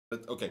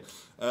Okay,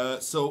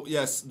 so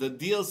yes, the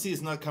DLC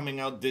is not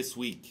coming out this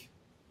week.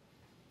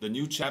 The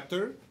new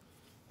chapter,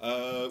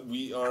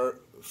 we are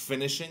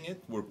finishing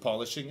it, we're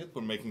polishing it,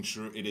 we're making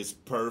sure it is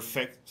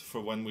perfect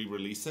for when we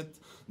release it.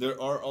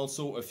 There are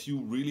also a few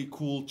really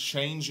cool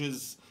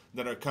changes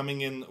that are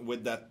coming in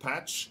with that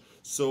patch,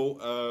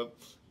 so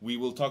we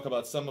will talk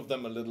about some of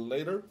them a little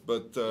later,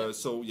 but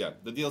so yeah,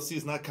 the DLC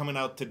is not coming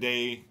out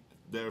today,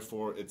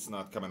 therefore it's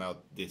not coming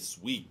out this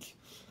week.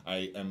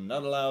 I am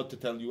not allowed to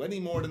tell you any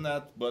more than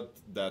that, but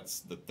that's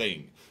the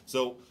thing.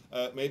 So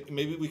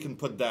maybe we can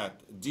put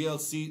that.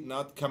 DLC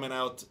not coming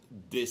out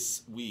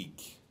this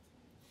week.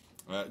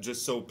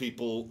 Just so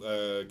people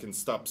can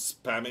stop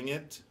spamming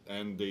it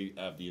and they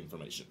have the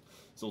information.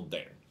 So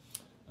there.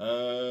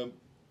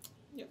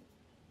 Yeah.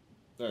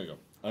 There you go.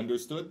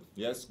 Understood?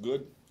 Yes,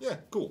 good? Yeah,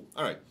 cool.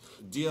 All right.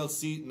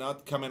 DLC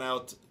not coming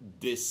out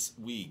this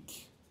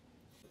week.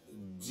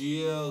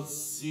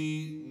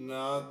 DLC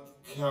not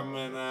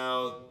coming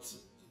out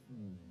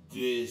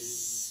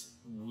this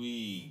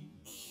week.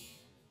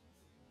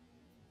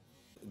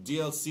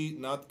 DLC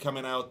not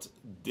coming out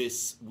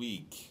this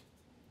week.